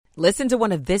Listen to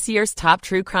one of this year's top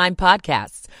true crime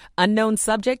podcasts. Unknown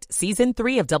Subject, Season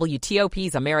 3 of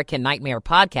WTOP's American Nightmare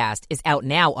podcast is out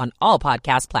now on all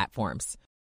podcast platforms.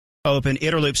 Open.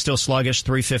 Interloop still sluggish,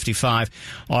 355.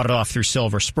 Audit off through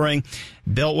Silver Spring.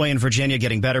 Beltway in Virginia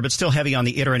getting better, but still heavy on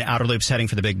the inner and outer loops heading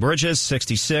for the big bridges.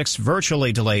 66,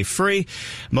 virtually delay-free.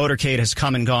 Motorcade has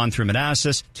come and gone through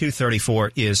Manassas.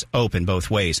 234 is open both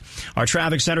ways. Our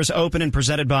traffic center is open and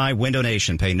presented by Window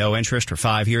Nation. Pay no interest for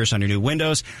 5 years on your new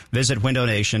windows. Visit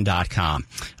windownation.com.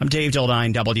 I'm Dave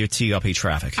Dildine, WTOP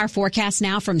Traffic. Our forecast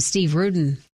now from Steve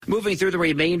Rudin. Moving through the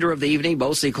remainder of the evening,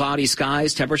 mostly cloudy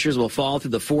skies. Temperatures will fall through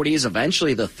the 40s,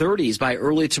 eventually the 30s by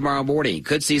early tomorrow morning.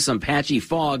 Could see some patchy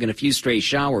fog and a few stray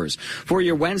showers. For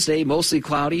your Wednesday, mostly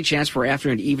cloudy, chance for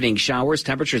afternoon and evening showers.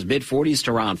 Temperatures mid-40s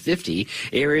to around 50.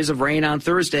 Areas of rain on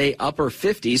Thursday, upper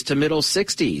 50s to middle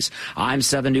 60s. I'm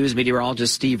 7 News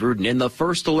meteorologist Steve Rudin in the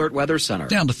First Alert Weather Center.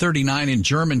 Down to 39 in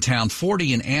Germantown,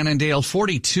 40 in Annandale,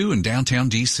 42 in downtown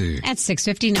D.C. At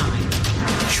 6:59.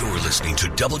 You're listening to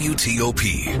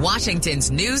WTOP,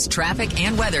 Washington's news, traffic,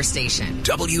 and weather station.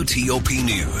 WTOP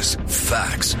News.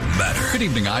 Facts matter. Good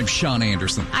evening. I'm Sean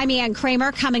Anderson. I'm Ann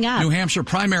Kramer. Coming up, New Hampshire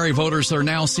primary voters are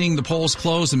now seeing the polls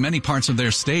close in many parts of their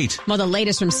state. Well, the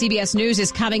latest from CBS News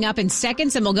is coming up in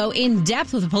seconds, and we'll go in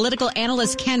depth with political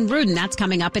analyst Ken Rudin. That's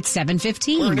coming up at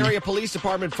 7:15. Where an area police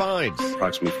department finds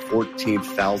approximately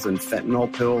 14,000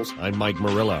 fentanyl pills. I'm Mike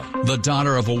Murillo. The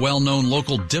daughter of a well-known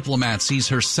local diplomat sees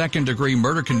her second-degree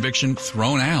murder conviction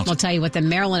thrown out. We'll tell you what the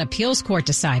Maryland Appeals Court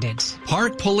decided.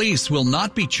 Park Police will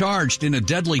not be charged in a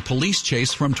deadly police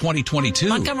chase from 2022.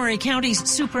 Montgomery County's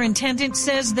superintendent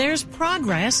says there's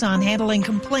progress on handling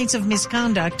complaints of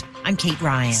misconduct. I'm Kate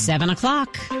Ryan. 7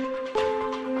 o'clock.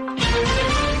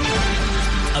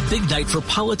 A big night for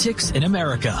politics in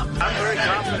America. I'm very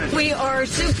confident. We are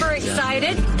super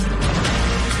excited.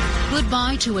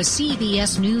 Goodbye to a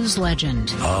CBS News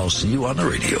legend. I'll see you on the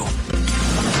radio.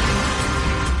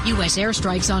 U.S.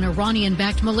 airstrikes on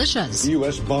Iranian-backed militias. The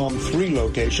U.S. bombed 3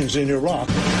 locations in Iraq.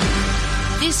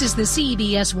 This is the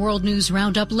CBS World News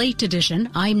Roundup Late Edition.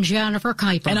 I'm Jennifer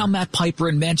Kuiper. And I'm Matt Piper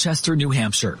in Manchester, New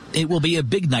Hampshire. It will be a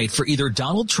big night for either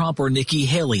Donald Trump or Nikki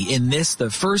Haley in this,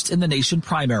 the first in the nation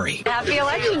primary. Happy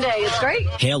Election Day. It's great.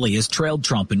 Haley has trailed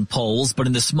Trump in polls, but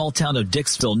in the small town of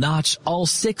Dixville Notch, all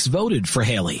 6 voted for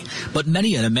Haley. But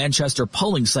many at a Manchester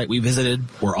polling site we visited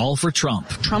were all for Trump.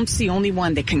 Trump's the only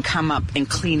one that can come up and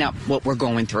clean up what we're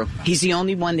going through. He's the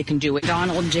only one that can do it.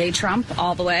 Donald J. Trump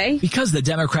all the way. Because the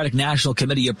Democratic National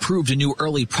Committee approved a new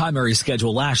early primary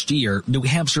schedule last year, New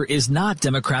Hampshire is not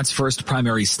Democrats' first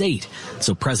primary state,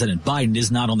 so President Biden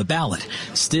is not on the ballot.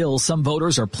 Still, some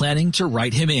voters are planning to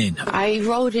write him in. I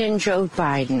wrote in Joe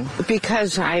Biden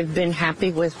because I've been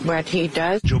happy with what he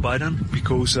does. Joe Biden,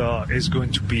 because it's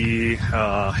going to be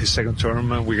his second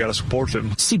term, and we got to support him.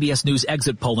 CBS News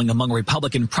exit polling among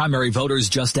Republican primary voters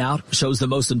just out shows the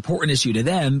most important issue to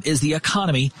them is the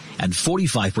economy, and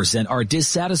 45% are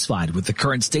dissatisfied with the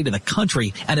current state of the country,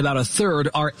 and about a third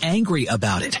are angry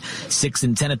about it. 6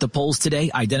 in 10 at the polls today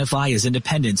identify as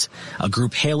independents, a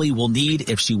group Haley will need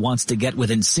if she wants to get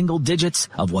within single digits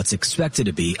of what's expected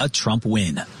to be a Trump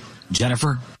win.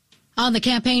 Jennifer? On the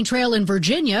campaign trail in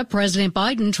Virginia, President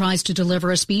Biden tries to deliver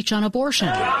a speech on abortion.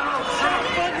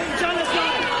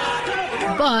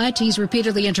 But he's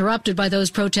repeatedly interrupted by those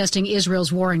protesting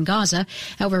Israel's war in Gaza.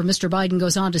 However, Mr. Biden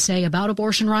goes on to say about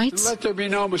abortion rights. Let there be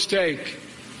no mistake.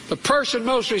 The person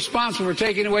most responsible for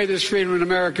taking away this freedom in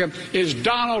America is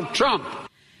Donald Trump.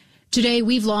 Today,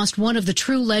 we've lost one of the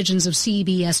true legends of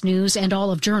CBS News and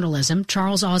all of journalism,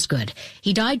 Charles Osgood.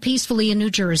 He died peacefully in New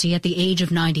Jersey at the age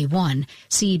of 91.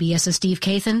 CBS's Steve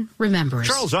Kathan remembers.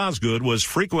 Charles Osgood was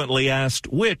frequently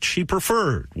asked which he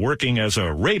preferred, working as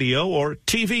a radio or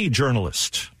TV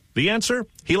journalist. The answer?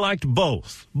 He liked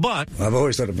both, but I've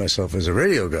always thought of myself as a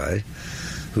radio guy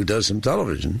who does some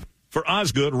television. For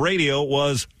Osgood, radio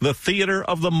was the theater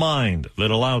of the mind that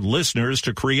allowed listeners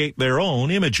to create their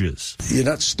own images. You're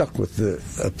not stuck with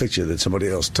a picture that somebody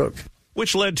else took.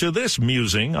 Which led to this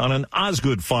musing on an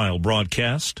Osgood File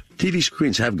broadcast. TV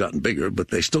screens have gotten bigger, but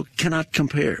they still cannot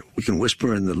compare. We can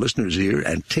whisper in the listener's ear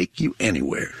and take you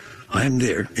anywhere. I'm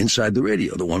there, inside the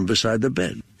radio, the one beside the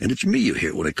bed. And it's me you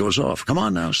hear when it goes off. Come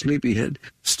on now, sleepyhead.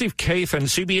 Steve Kathan,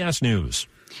 CBS News.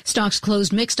 Stocks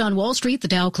closed mixed on Wall Street. The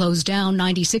Dow closed down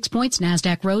 96 points.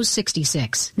 NASDAQ rose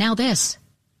 66. Now this.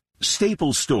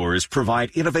 Staples stores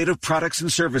provide innovative products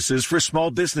and services for small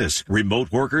business,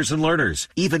 remote workers and learners,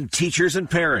 even teachers and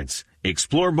parents.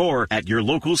 Explore more at your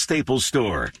local Staples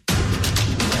store.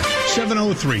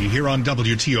 7:03 here on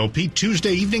WTOP,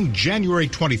 Tuesday evening, January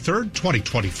 23rd,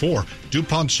 2024.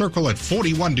 DuPont Circle at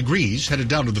 41 degrees, headed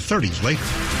down to the 30s later.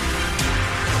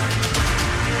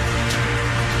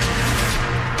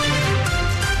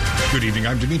 Good evening.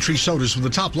 I'm Dimitri Sotis with the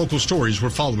top local stories we're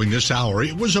following this hour.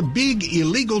 It was a big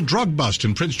illegal drug bust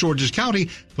in Prince George's County.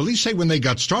 Police say when they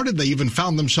got started, they even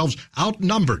found themselves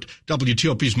outnumbered.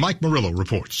 WTOP's Mike Murillo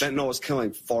reports. Fentanyl is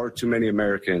killing far too many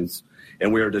Americans,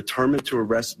 and we are determined to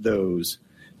arrest those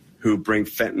who bring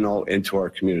fentanyl into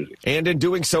our community. And in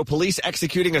doing so, police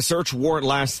executing a search warrant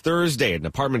last Thursday at an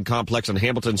apartment complex on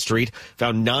Hamilton Street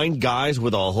found 9 guys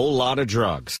with a whole lot of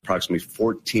drugs. Approximately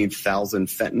 14,000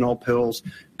 fentanyl pills,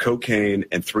 cocaine,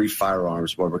 and 3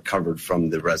 firearms were recovered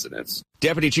from the residence.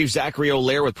 Deputy Chief Zachary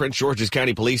O'Lear with Prince George's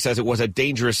County Police says it was a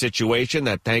dangerous situation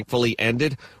that thankfully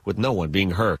ended with no one being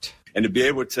hurt. And to be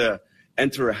able to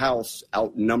enter a house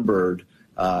outnumbered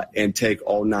and take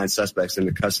all 9 suspects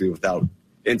into custody without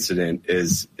incident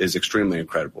is extremely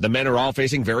incredible. The men are all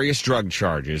facing various drug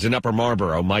charges. In Upper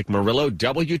Marlboro, Mike Murillo,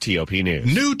 WTOP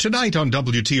News. New tonight on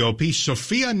WTOP,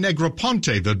 Sofia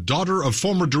Negroponte, the daughter of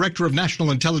former Director of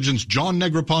National Intelligence John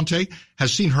Negroponte,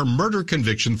 has seen her murder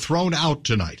conviction thrown out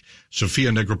tonight. Sofia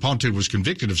Negroponte was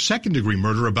convicted of second-degree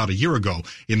murder about a year ago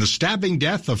in the stabbing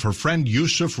death of her friend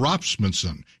Yusuf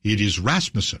Rasmussen. It is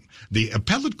Rasmussen. The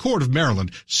appellate court of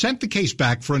Maryland sent the case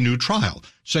back for a new trial,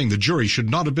 saying the jury should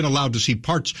not have been allowed to see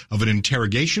parts of an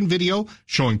interrogation video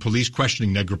showing police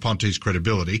questioning Negroponte's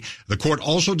credibility. The court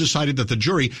also decided that the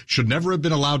jury should never have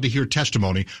been allowed to hear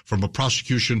testimony from a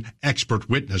prosecution expert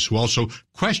witness who also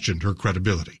questioned her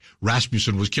credibility.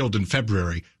 Rasmussen was killed in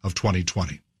February of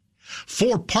 2020.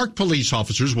 4 Park police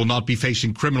officers will not be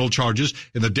facing criminal charges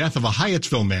in the death of a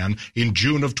Hyattsville man in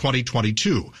June of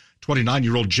 2022.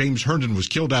 29-year-old James Herndon was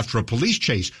killed after a police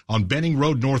chase on Benning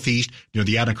Road Northeast near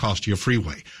the Anacostia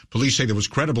Freeway. Police say there was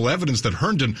credible evidence that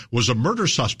Herndon was a murder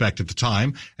suspect at the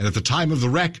time, and at the time of the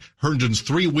wreck, Herndon's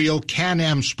 3-wheel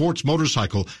Can-Am sports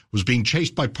motorcycle was being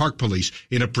chased by Park police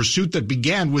in a pursuit that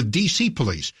began with D.C.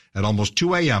 police at almost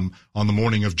 2 a.m. on the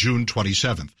morning of June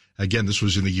 27th. Again, this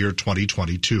was in the year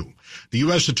 2022. The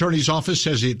U.S. Attorney's Office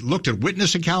says it looked at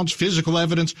witness accounts, physical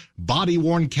evidence,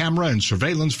 body-worn camera and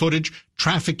surveillance footage,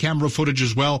 traffic camera footage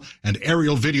as well, and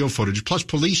aerial video footage, plus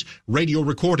police radio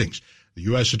recordings. The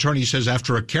U.S. Attorney says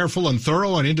after a careful and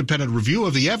thorough and independent review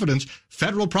of the evidence,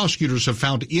 federal prosecutors have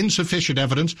found insufficient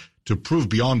evidence to prove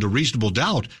beyond a reasonable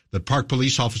doubt that Park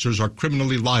police officers are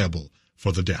criminally liable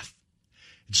for the death.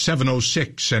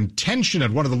 7:06, and tension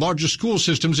at one of the largest school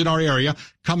systems in our area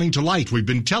coming to light. We've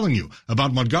been telling you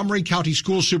about Montgomery County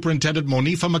School Superintendent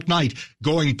Monifa McKnight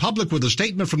going public with a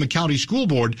statement from the county school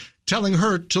board telling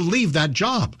her to leave that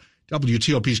job.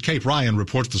 WTOP's Kate Ryan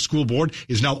reports the school board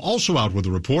is now also out with a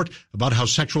report about how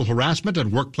sexual harassment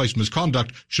and workplace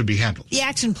misconduct should be handled. The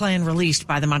action plan released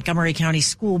by the Montgomery County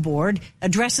School Board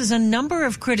addresses a number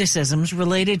of criticisms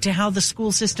related to how the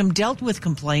school system dealt with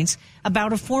complaints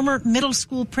about a former middle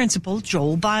school principal,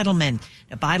 Joel Beidelman.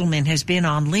 Now, Beidelman has been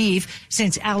on leave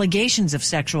since allegations of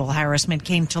sexual harassment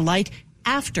came to light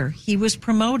after he was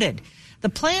promoted. The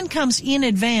plan comes in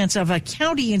advance of a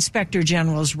county inspector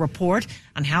general's report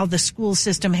on how the school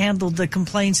system handled the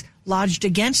complaints lodged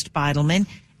against Beidelman,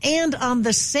 and on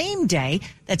the same day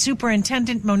that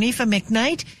Superintendent Monifa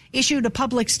McKnight issued a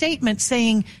public statement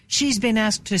saying she's been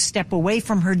asked to step away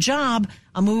from her job,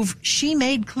 a move she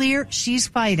made clear she's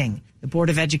fighting. The Board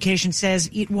of Education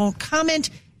says it won't comment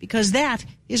because that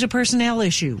is a personnel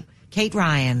issue. Kate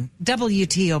Ryan,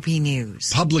 WTOP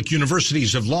News. Public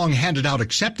universities have long handed out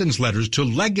acceptance letters to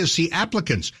legacy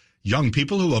applicants, young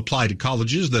people who apply to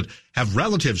colleges that have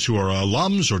relatives who are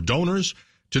alums or donors.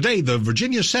 Today, the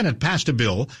Virginia Senate passed a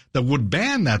bill that would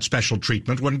ban that special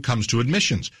treatment when it comes to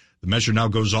admissions. The measure now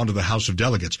goes on to the House of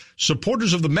Delegates.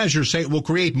 Supporters of the measure say it will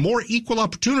create more equal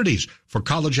opportunities for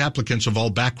college applicants of all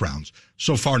backgrounds.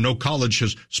 So far, no college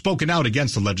has spoken out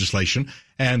against the legislation,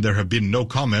 and there have been no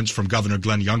comments from Governor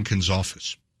Glenn Youngkin's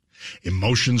office.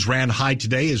 Emotions ran high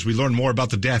today as we learn more about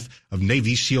the death of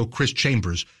Navy SEAL Chris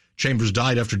Chambers. Chambers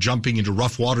died after jumping into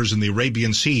rough waters in the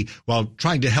Arabian Sea while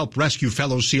trying to help rescue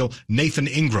fellow SEAL Nathan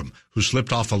Ingram, who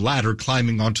slipped off a ladder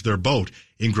climbing onto their boat.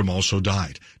 Ingram also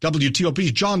died.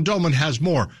 WTOP's John Doman has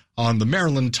more on the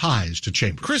Maryland ties to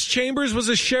Chambers. Chris Chambers was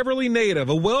a Cheverly native,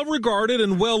 a well-regarded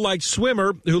and well-liked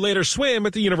swimmer who later swam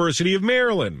at the University of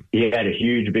Maryland. He had a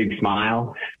huge, big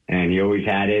smile, and he always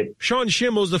had it. Sean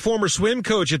Schimmel's the former swim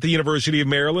coach at the University of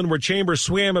Maryland, where Chambers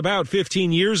swam about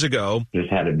 15 years ago. Just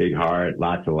had a big heart,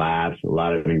 lots of laughs, a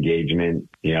lot of engagement,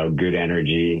 good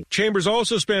energy. Chambers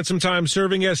also spent some time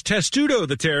serving as testudo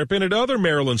the terrapin at other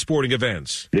Maryland sporting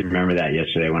events. I didn't remember that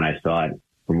yesterday when I saw it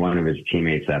from one of his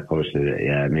teammates that posted it.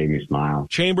 Yeah, it made me smile.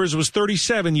 Chambers was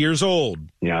 37 years old.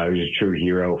 He was a true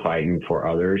hero fighting for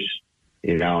others.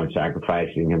 and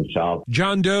sacrificing himself.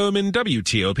 John Doman,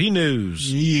 WTOP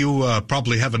News. You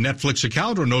probably have a Netflix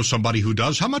account or know somebody who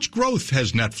does. How much growth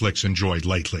has Netflix enjoyed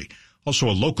lately? Also,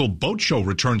 a local boat show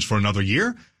returns for another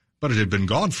year, but it had been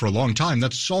gone for a long time.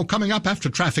 That's all coming up after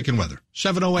traffic and weather.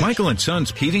 7:08. Michael and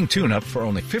Son's heating tune-up for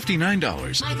only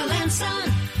 $59. Michael and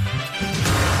Son.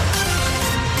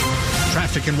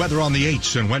 Traffic and weather on the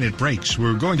 8s and when it breaks.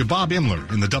 We're going to Bob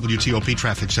Imler in the WTOP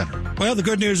Traffic Center. Well, the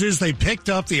good news is they picked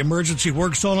up the emergency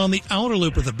work zone on the outer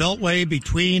loop of the Beltway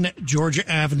between Georgia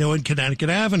Avenue and Connecticut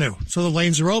Avenue. So the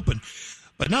lanes are open.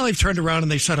 But now they've turned around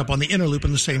and they set up on the inner loop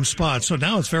in the same spot. So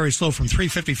now it's very slow from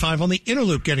 355 on the inner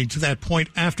loop getting to that point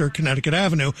after Connecticut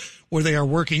Avenue where they are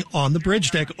working on the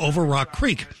bridge deck over Rock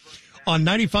Creek. On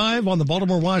 95, on the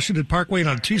Baltimore-Washington Parkway, and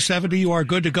on 270, you are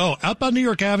good to go. Outbound New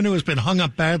York Avenue has been hung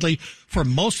up badly for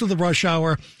most of the rush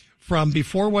hour from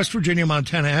before West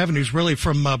Virginia-Montana Avenues, really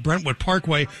from Brentwood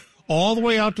Parkway, all the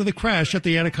way out to the crash at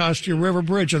the Anacostia River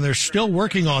Bridge, and they're still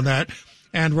working on that.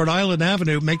 And Rhode Island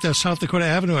Avenue, make that South Dakota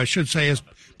Avenue, I should say, has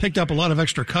picked up a lot of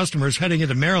extra customers heading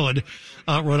into Maryland.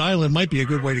 Rhode Island might be a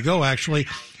good way to go, actually.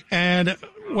 And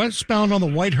westbound on the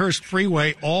Whitehurst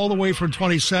Freeway, all the way from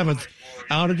 27th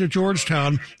out into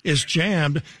Georgetown, is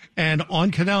jammed, and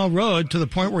on Canal Road to the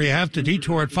point where you have to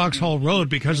detour at Foxhall Road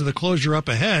because of the closure up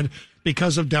ahead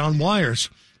because of down wires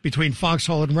between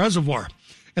Foxhall and Reservoir.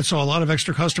 And so a lot of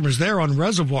extra customers there on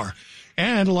Reservoir.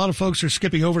 And a lot of folks are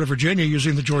skipping over to Virginia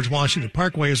using the George Washington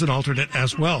Parkway as an alternate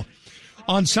as well.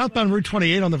 On southbound Route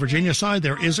 28 on the Virginia side,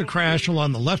 there is a crash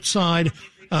along the left side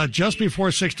just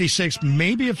before 66,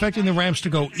 maybe affecting the ramps to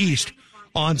go east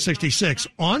on 66.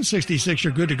 On 66,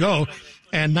 you're good to go.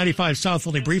 And 95 south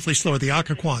only briefly slow at the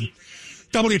Occoquan.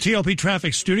 WTOP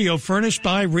Traffic Studio furnished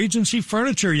by Regency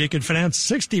Furniture. You can finance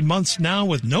 60 months now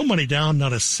with no money down,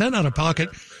 not a cent out of pocket.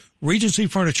 Regency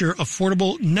Furniture,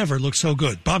 affordable, never looks so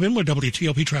good. Bob Imler,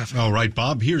 WTOP Traffic. All right,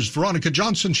 Bob. Here's Veronica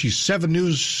Johnson. She's 7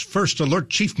 News First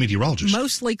Alert Chief Meteorologist.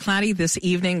 Mostly cloudy this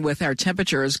evening with our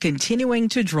temperatures continuing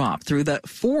to drop through the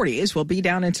 40s. We'll be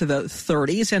down into the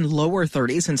 30s and lower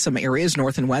 30s in some areas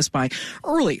north and west by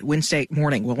early Wednesday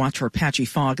morning. We'll watch for patchy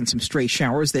fog and some stray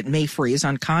showers that may freeze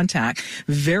on contact.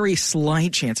 Very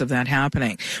slight chance of that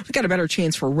happening. We've got a better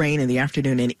chance for rain in the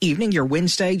afternoon and evening. Your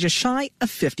Wednesday just shy of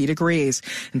 50 degrees.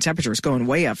 And temperatures going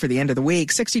way up for the end of the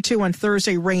week. 62 on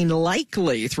Thursday, rain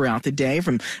likely throughout the day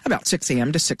from about 6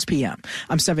 a.m. to 6 p.m.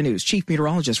 I'm 7 News Chief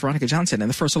Meteorologist Veronica Johnson in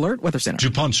the First Alert Weather Center.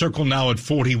 DuPont Circle now at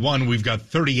 41. We've got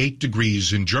 38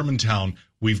 degrees in Germantown.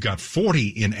 We've got 40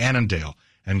 in Annandale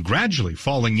and gradually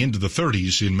falling into the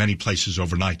 30s in many places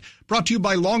overnight. Brought to you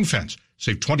by Long Fence.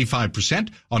 Save 25%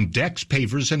 on decks,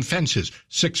 pavers, and fences.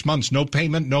 6 months, no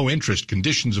payment, no interest.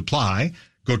 Conditions apply.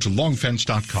 Go to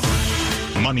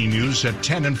longfence.com. Money news at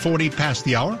 10 and 40 past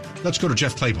the hour. Let's go to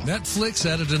Jeff Claiborne. Netflix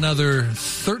added another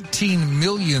 13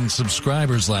 million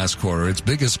subscribers last quarter, its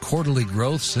biggest quarterly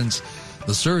growth since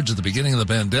the surge at the beginning of the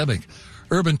pandemic.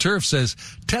 Urban Turf says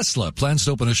Tesla plans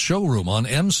to open a showroom on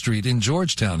M Street in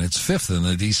Georgetown. It's 5th in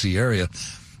the D.C. area.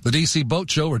 The D.C. Boat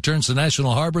Show returns to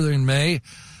National Harbor in May.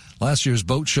 Last year's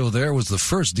boat show there was the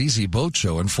first D.C. boat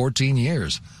show in 14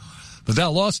 years. The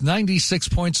Dow lost 96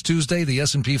 points Tuesday. The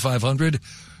S&P 500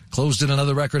 closed in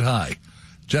another record high.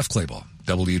 Jeff Claiborne,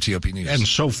 WTOP News. And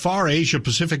so far,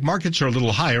 Asia-Pacific markets are a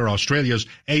little higher. Australia's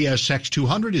ASX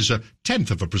 200 is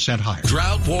 0.1% higher.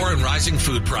 Drought, war, and rising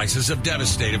food prices have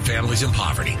devastated families in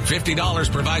poverty.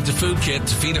 $50 provides a food kit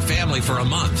to feed a family for a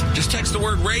month. Just text the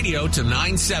word radio to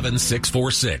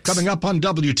 97646. Coming up on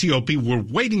WTOP, we're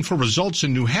waiting for results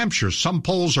in New Hampshire. Some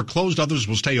polls are closed, others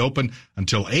will stay open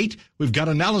until 8. We've got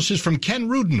analysis from Ken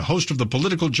Rudin, host of the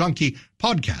Political Junkie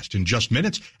podcast, in just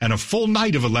minutes, and a full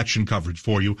night of election coverage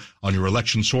for you on your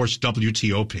election source,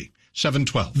 WTOP.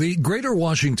 712. The Greater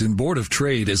Washington Board of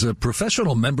Trade is a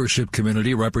professional membership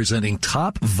community representing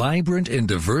top, vibrant, and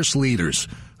diverse leaders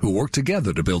who work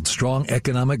together to build strong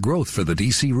economic growth for the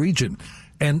D.C. region.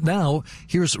 And now,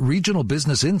 here's Regional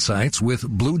Business Insights with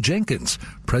Blue Jenkins,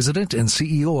 President and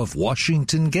CEO of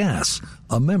Washington Gas,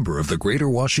 a member of the Greater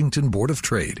Washington Board of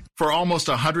Trade. For almost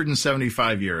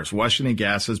 175 years, Washington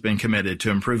Gas has been committed to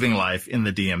improving life in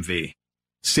the DMV.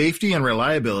 Safety and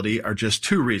reliability are just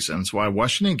 2 reasons why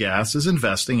Washington Gas is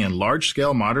investing in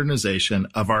large-scale modernization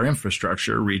of our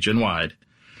infrastructure region-wide.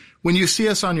 When you see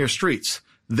us on your streets,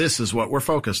 this is what we're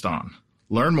focused on.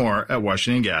 Learn more at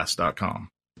WashingtonGas.com.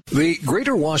 The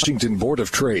Greater Washington Board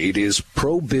of Trade is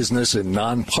pro-business and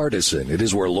nonpartisan. It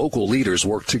is where local leaders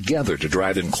work together to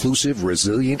drive inclusive,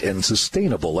 resilient, and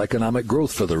sustainable economic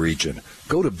growth for the region.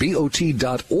 Go to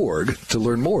BOT.org to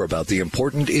learn more about the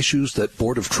important issues that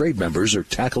Board of Trade members are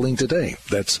tackling today.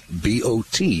 That's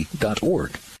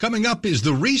BOT.org. Coming up, is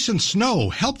the recent snow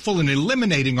helpful in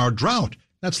eliminating our drought?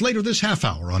 That's later this half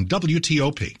hour on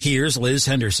WTOP. Here's Liz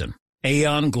Henderson,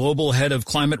 Aon Global Head of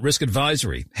Climate Risk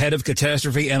Advisory, Head of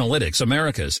Catastrophe Analytics,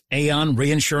 Americas, Aon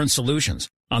Reinsurance Solutions,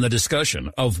 on the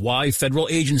discussion of why federal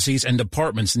agencies and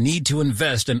departments need to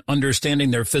invest in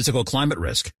understanding their physical climate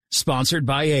risk. Sponsored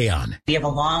by Aon. We have a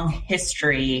long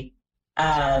history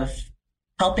of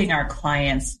helping our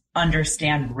clients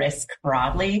understand risk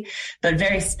broadly, but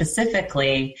very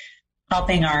specifically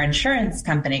helping our insurance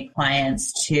company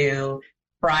clients to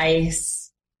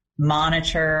price,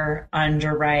 monitor,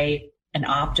 underwrite, and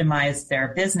optimize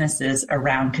their businesses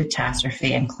around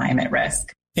catastrophe and climate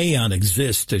risk. Aon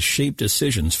exists to shape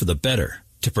decisions for the better,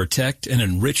 to protect and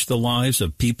enrich the lives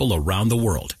of people around the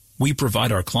world. We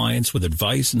provide our clients with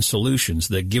advice and solutions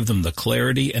that give them the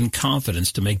clarity and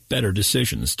confidence to make better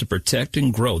decisions to protect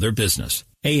and grow their business.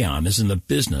 Aon is in the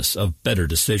business of better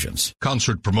decisions.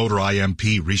 Concert promoter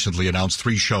IMP recently announced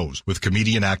 3 shows with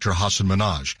comedian actor Hassan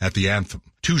Minhaj at the Anthem.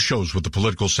 2 shows with the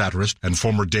political satirist and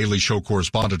former Daily Show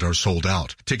correspondent are sold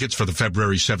out. Tickets for the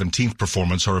February 17th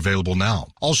performance are available now.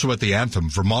 Also at the Anthem,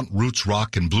 Vermont roots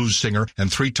rock and blues singer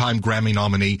and 3-time Grammy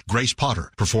nominee Grace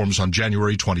Potter performs on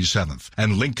January 27th.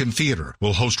 And Lincoln Theater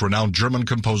will host renowned German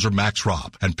composer Max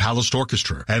Raab and Palast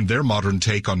Orchestra and their modern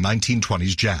take on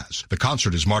 1920s jazz. The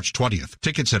concert is March 20th.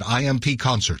 Tickets at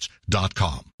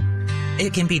impconcerts.com.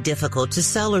 It can be difficult to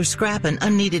sell or scrap an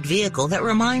unneeded vehicle that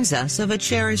reminds us of a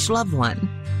cherished loved one.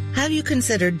 Have you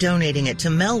considered donating it to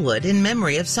Melwood in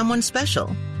memory of someone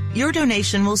special? Your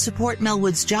donation will support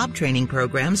Melwood's job training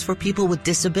programs for people with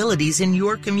disabilities in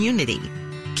your community,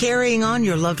 carrying on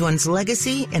your loved one's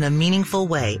legacy in a meaningful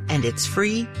way, and it's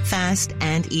free, fast,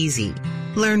 and easy.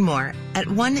 Learn more at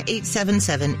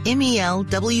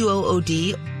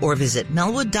 1-877-MELWOOD or visit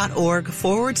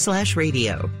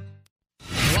melwood.org/radio.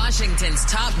 Washington's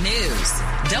top news,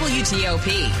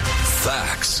 WTOP.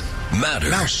 Facts matter.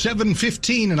 Now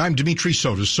 7:15, and I'm Dimitri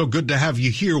Sotis. So good to have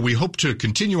you here. We hope to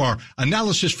continue our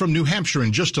analysis from New Hampshire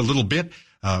in just a little bit.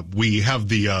 We have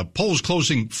the polls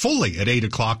closing fully at 8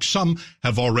 o'clock. Some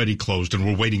have already closed, and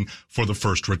we're waiting for the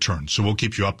first return. So we'll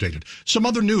keep you updated. Some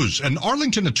other news. An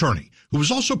Arlington attorney, who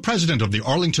was also president of the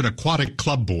Arlington Aquatic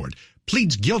Club Board,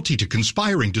 pleads guilty to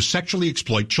conspiring to sexually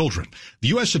exploit children. The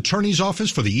U.S. Attorney's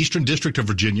Office for the Eastern District of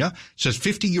Virginia says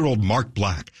 50-year-old Mark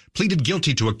Black pleaded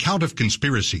guilty to a count of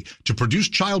conspiracy to produce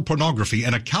child pornography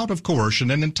and a count of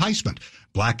coercion and enticement.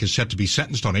 Black is set to be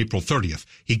sentenced on April 30th.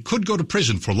 He could go to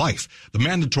prison for life. The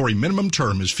mandatory minimum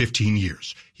term is 15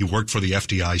 years. He worked for the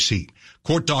FDIC.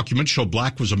 Court documents show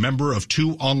Black was a member of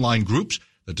 2 online groups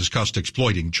that discussed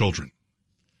exploiting children.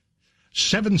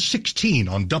 7:16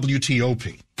 on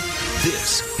WTOP.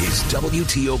 This is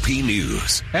WTOP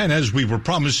News. And as we were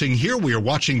promising here, we are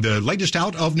watching the latest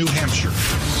out of New Hampshire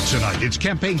tonight. It's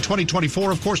campaign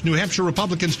 2024. Of course, New Hampshire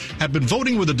Republicans have been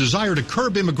voting with a desire to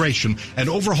curb immigration and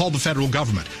overhaul the federal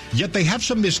government. Yet they have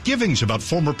some misgivings about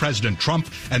former President Trump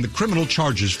and the criminal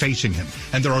charges facing him.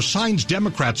 And there are signs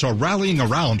Democrats are rallying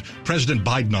around President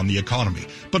Biden on the economy.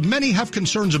 But many have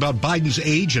concerns about Biden's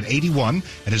age at 81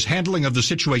 and his handling of the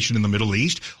situation in the Middle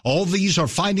East. All these are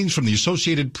findings from the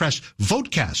Associated Press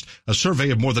Votecast, a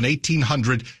survey of more than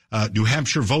 1,800 New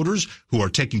Hampshire voters who are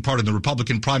taking part in the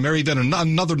Republican primary, then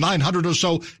another 900 or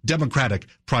so Democratic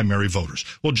primary voters.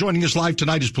 Well, joining us live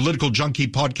tonight is Political Junkie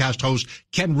podcast host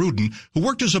Ken Rudin, who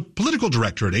worked as a political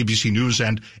director at ABC News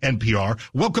and NPR.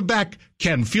 Welcome back,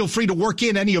 Ken. Feel free to work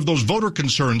in any of those voter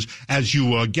concerns as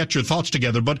you get your thoughts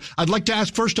together. But I'd like to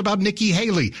ask first about Nikki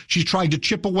Haley. She's trying to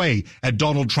chip away at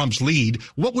Donald Trump's lead.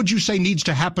 What would you say needs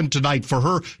to happen tonight for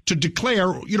her to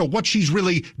declare, what she's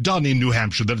really done in New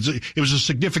Hampshire? That it was a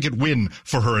significant win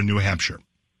for her in New Hampshire.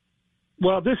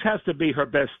 Well, this has to be her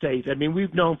best state. I mean,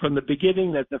 we've known from the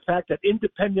beginning that the fact that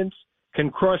independents can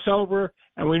cross over,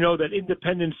 and we know that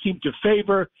independents seem to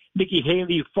favor Nikki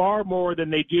Haley far more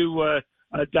than they do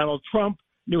Donald Trump.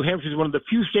 New Hampshire is one of the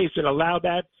few states that allow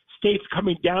that. States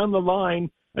coming down the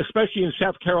line, especially in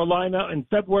South Carolina in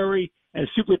February and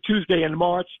Super Tuesday in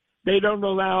March, they don't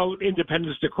allow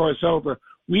independents to cross over.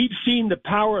 We've seen the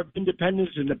power of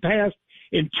independents in the past.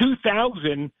 In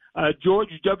 2000,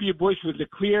 George W. Bush was a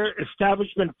clear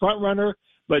establishment frontrunner,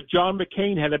 but John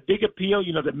McCain had a big appeal,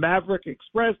 the Maverick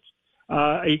Express.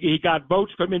 He got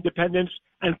votes from independents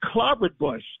and clobbered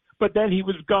Bush, but then he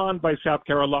was gone by South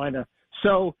Carolina.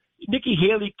 So Nikki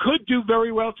Haley could do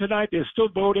very well tonight. They're still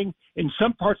voting in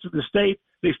some parts of the state.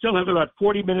 They still have about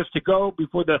 40 minutes to go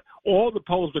before all the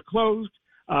polls are closed.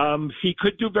 She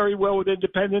could do very well with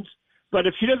independents, but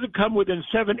if she doesn't come within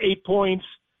 7-8 points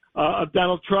of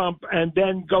Donald Trump and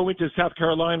then go into South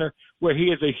Carolina where he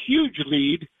has a huge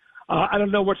lead, I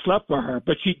don't know what's left for her,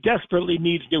 but she desperately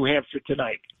needs New Hampshire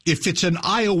tonight. If it's an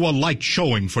Iowa-like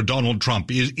showing for Donald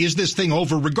Trump, is this thing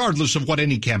over regardless of what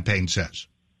any campaign says?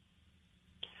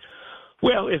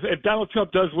 Well, if Donald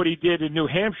Trump does what he did in New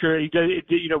Hampshire,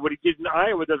 what he did in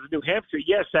Iowa does in New Hampshire,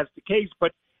 yes, that's the case,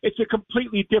 but it's a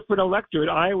completely different electorate.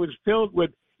 Iowa is filled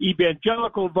with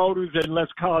evangelical voters and less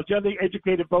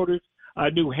college-educated voters.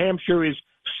 New Hampshire is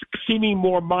seeming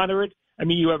more moderate. I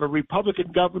mean, you have a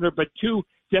Republican governor, but 2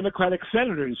 Democratic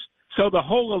senators. So the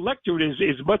whole electorate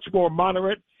is much more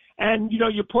moderate. And,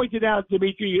 you pointed out,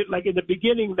 Dimitri, like in the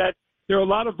beginning, that there are a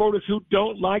lot of voters who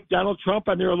don't like Donald Trump,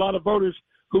 and there are a lot of voters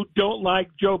who don't like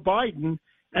Joe Biden.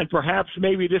 And perhaps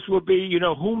maybe this will be,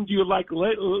 whom do you like,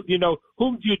 whom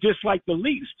do you dislike the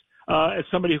least as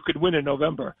somebody who could win in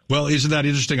November? Well, isn't that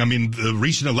interesting? I mean, the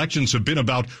recent elections have been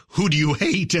about who do you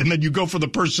hate, and then you go for the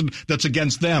person that's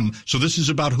against them. So this is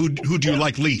about who do you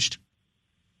like least?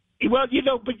 Well,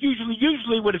 but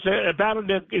usually when it's about an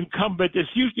incumbent, it's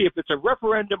usually if it's a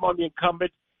referendum on the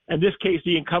incumbent, in this case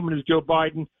the incumbent is Joe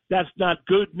Biden, that's not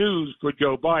good news for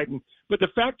Joe Biden. But the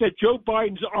fact that Joe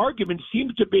Biden's argument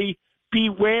seems to be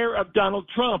beware of Donald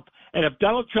Trump. And if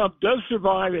Donald Trump does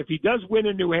survive, if he does win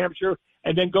in New Hampshire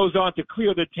and then goes on to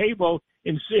clear the table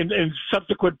in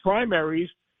subsequent primaries,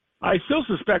 I still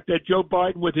suspect that Joe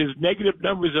Biden, with his negative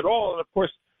numbers at all, and of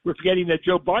course we're forgetting that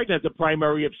Joe Biden has a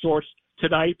primary of sorts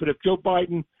tonight, but if Joe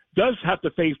Biden does have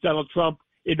to face Donald Trump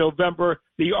in November,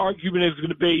 the argument is going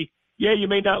to be, yeah, you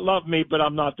may not love me, but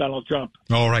I'm not Donald Trump.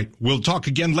 All right. We'll talk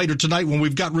again later tonight when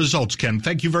we've got results, Ken.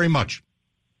 Thank you very much.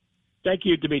 Thank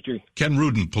you, Dimitri. Ken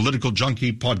Rudin, Political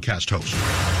Junkie podcast host.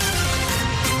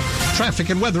 Traffic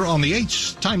and weather on the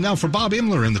 8s. Time now for Bob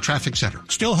Imler in the traffic center.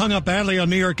 Still hung up badly on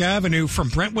New York Avenue from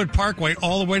Brentwood Parkway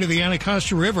all the way to the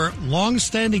Anacostia River.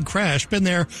 Long-standing crash. Been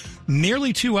there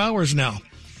nearly 2 hours now.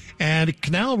 And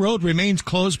Canal Road remains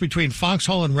closed between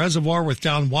Foxhall and Reservoir with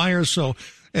down wires, so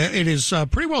it is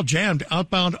pretty well jammed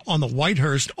outbound on the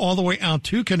Whitehurst all the way out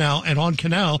to Canal and on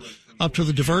Canal up to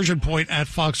the diversion point at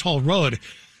Foxhall Road.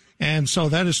 And so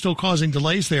that is still causing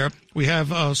delays there. We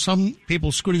have some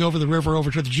people scooting over the river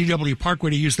over to the GW Parkway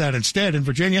to use that instead. In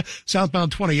Virginia,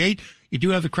 southbound 28, you do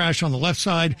have the crash on the left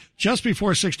side just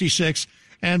before 66.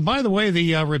 And by the way,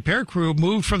 the repair crew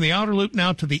moved from the outer loop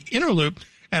now to the inner loop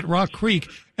at Rock Creek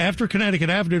after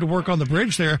Connecticut Avenue to work on the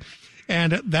bridge there.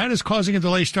 And that is causing a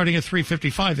delay starting at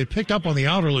 355. They picked up on the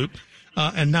outer loop,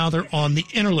 and now they're on the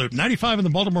inner loop. 95 in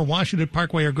the Baltimore-Washington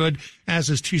Parkway are good,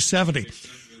 as is 270.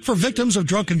 For victims of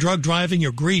drunk and drug driving,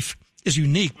 your grief is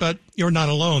unique, but you're not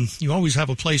alone. You always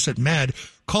have a place at MAD.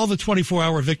 Call the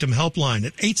 24-hour victim helpline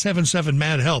at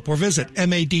 877-MAD-HELP or visit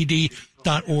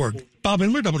madd.org. Bob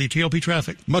Inler, WTOP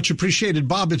Traffic. Much appreciated,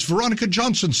 Bob. It's Veronica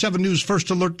Johnson, 7 News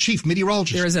First Alert Chief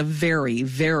Meteorologist. There is a very,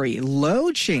 very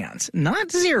low chance,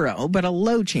 not zero, but a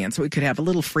low chance that we could have a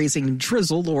little freezing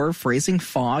drizzle or freezing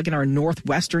fog in our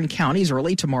northwestern counties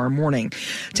early tomorrow morning.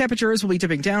 Temperatures will be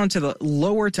dipping down to the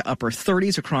lower to upper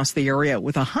 30s across the area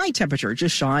with a high temperature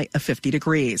just shy of 50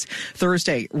 degrees.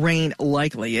 Thursday, rain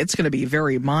likely. It's going to be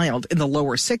very mild in the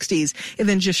lower 60s and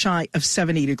then just shy of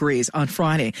 70 degrees on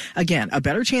Friday. Again, a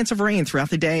better chance of rain throughout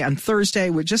the day on Thursday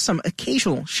with just some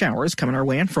occasional showers coming our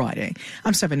way on Friday.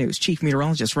 I'm 7 News Chief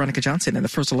Meteorologist Veronica Johnson in the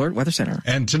First Alert Weather Center.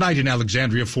 And tonight in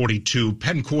Alexandria, 42,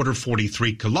 Penn Quarter,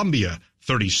 43, Columbia,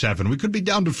 37. We could be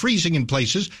down to freezing in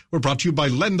places. We're brought to you by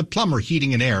Len the Plumber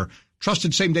Heating and Air.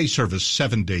 Trusted same-day service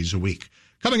 7 days a week.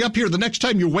 Coming up here, the next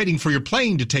time you're waiting for your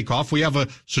plane to take off, we have a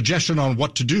suggestion on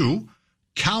what to do.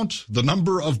 Count the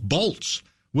number of bolts.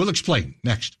 We'll explain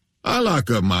next. I lock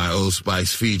up my Old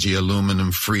Spice Fiji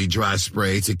aluminum-free dry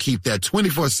spray to keep that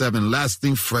 24/7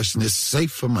 lasting freshness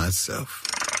safe for myself.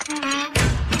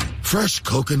 Fresh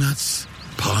coconuts,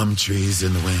 palm trees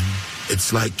in the wind.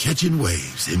 It's like catching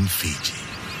waves in Fiji.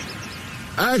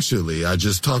 Actually, I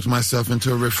just talked myself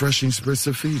into a refreshing spritz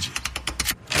of Fiji.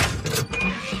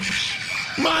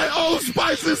 My Old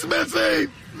Spice is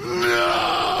missing!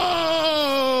 No!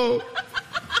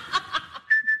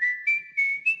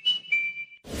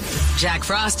 Jack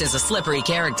Frost is a slippery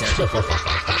character.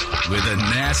 With a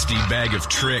nasty bag of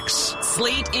tricks.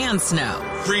 Sleet and snow.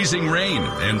 Freezing rain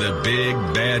and the big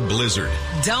bad blizzard.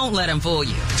 Don't let him fool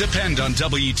you. Depend on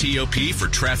WTOP for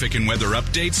traffic and weather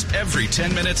updates every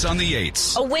 10 minutes on the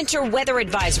 8s. A winter weather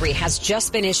advisory has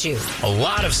just been issued. A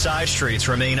lot of side streets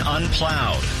remain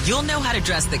unplowed. You'll know how to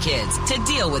dress the kids to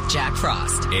deal with Jack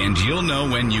Frost. And you'll know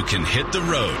when you can hit the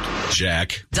road,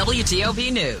 Jack. WTOP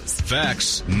News.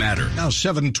 Facts matter. Now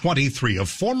 7:23, a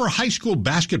former high school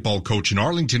basketball coach in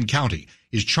Arlington County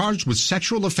is charged with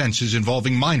sexual offenses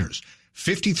involving minors.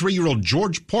 53-year-old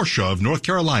George Portia of North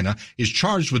Carolina is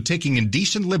charged with taking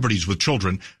indecent liberties with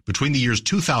children between the years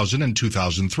 2000 and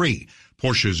 2003.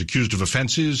 Portia is accused of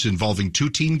offenses involving 2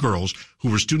 teen girls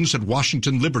who were students at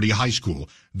Washington Liberty High School.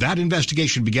 That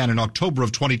investigation began in October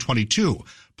of 2022.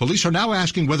 Police are now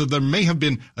asking whether there may have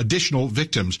been additional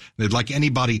victims. They'd like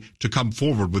anybody to come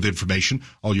forward with information.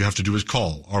 All you have to do is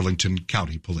call Arlington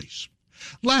County Police.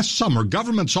 Last summer,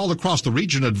 governments all across the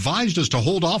region advised us to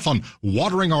hold off on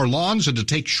watering our lawns and to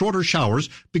take shorter showers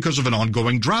because of an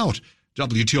ongoing drought.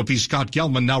 WTOP's Scott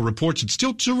Gelman now reports it's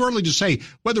still too early to say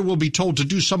whether we'll be told to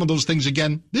do some of those things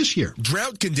again this year.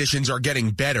 Drought conditions are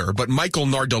getting better, but Michael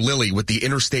Nardolilli with the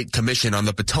Interstate Commission on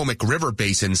the Potomac River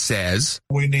Basin says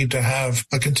we need to have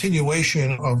a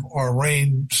continuation of our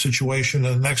rain situation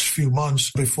in the next few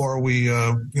months before we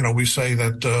say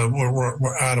that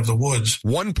we're out of the woods.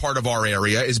 One part of our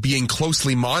area is being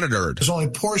closely monitored. There's only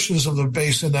portions of the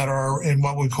basin that are in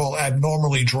what we call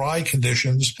abnormally dry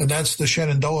conditions, and that's the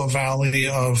Shenandoah Valley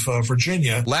of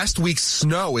Virginia. Last week's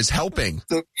snow is helping.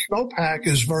 The snowpack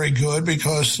is very good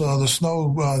because the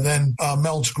snow then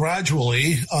melts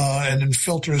gradually and then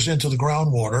filters into the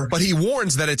groundwater. But he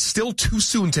warns that it's still too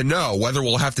soon to know whether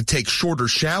we'll have to take shorter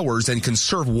showers and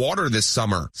conserve water this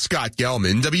summer. Scott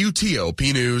Gelman,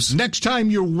 WTOP News. Next time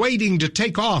you're waiting to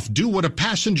take off, do what a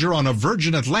passenger on a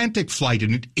Virgin Atlantic flight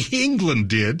in England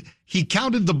did. He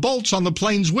counted the bolts on the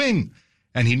plane's wing,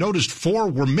 and he noticed 4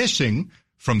 were missing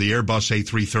from the Airbus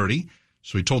A330,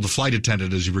 so he told the flight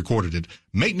attendant as he recorded it.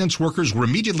 Maintenance workers were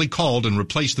immediately called and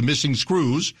replaced the missing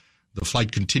screws. The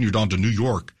flight continued on to New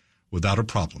York without a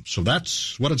problem. So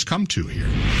that's what it's come to here.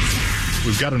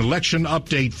 We've got an election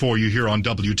update for you here on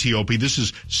WTOP. This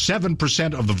is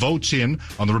 7% of the votes in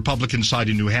on the Republican side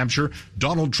in New Hampshire.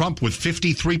 Donald Trump with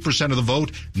 53% of the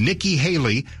vote. Nikki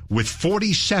Haley with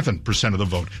 47% of the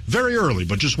vote. Very early,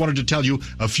 but just wanted to tell you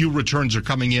a few returns are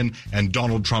coming in, and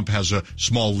Donald Trump has a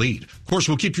small lead. Of course,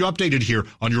 we'll keep you updated here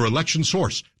on your election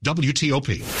source,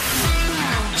 WTOP.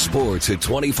 Sports at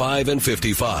 25 and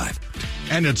 55.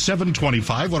 And at 7:25,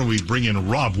 why don't we bring in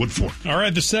Rob Woodford? All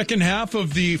right, the second half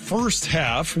of the first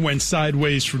half went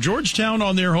sideways for Georgetown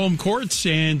on their home courts,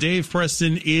 and Dave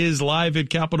Preston is live at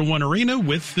Capital One Arena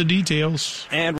with the details. And